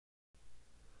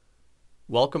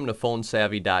Welcome to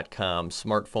PhoneSavvy.com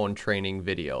smartphone training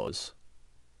videos.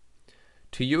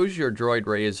 To use your Droid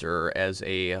RAZR as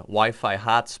a Wi-Fi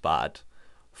hotspot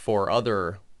for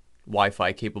other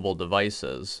Wi-Fi capable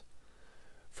devices,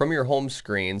 from your home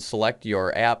screen select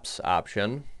your Apps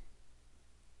option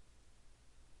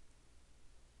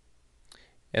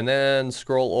and then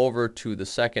scroll over to the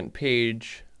second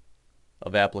page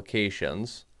of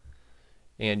Applications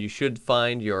and you should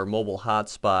find your mobile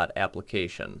hotspot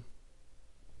application.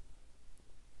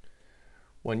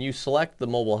 When you select the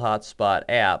mobile hotspot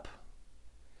app,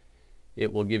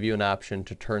 it will give you an option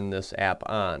to turn this app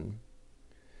on.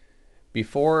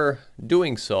 Before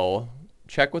doing so,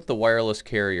 check with the wireless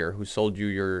carrier who sold you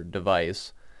your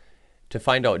device to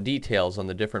find out details on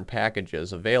the different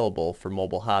packages available for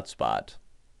mobile hotspot.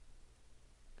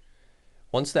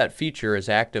 Once that feature is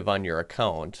active on your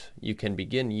account, you can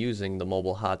begin using the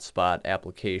mobile hotspot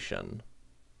application.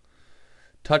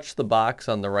 Touch the box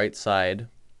on the right side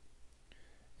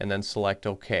and then select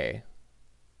OK.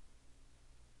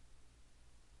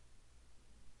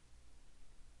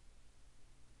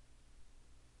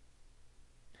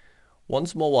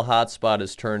 Once mobile hotspot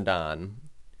is turned on,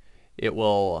 it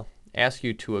will ask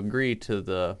you to agree to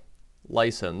the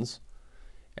license,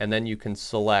 and then you can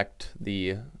select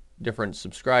the different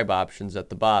subscribe options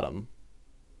at the bottom.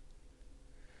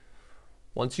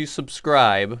 Once you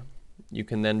subscribe, you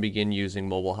can then begin using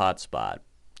mobile hotspot.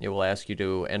 It will ask you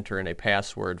to enter in a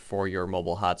password for your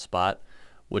mobile hotspot,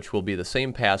 which will be the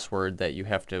same password that you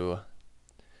have to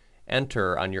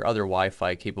enter on your other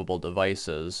Wi-Fi capable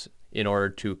devices in order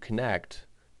to connect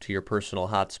to your personal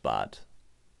hotspot.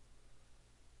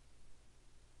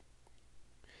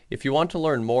 If you want to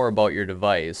learn more about your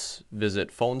device, visit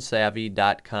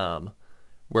PhoneSavvy.com,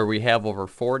 where we have over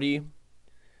 40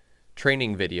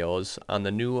 training videos on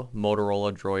the new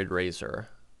Motorola Droid RAZR.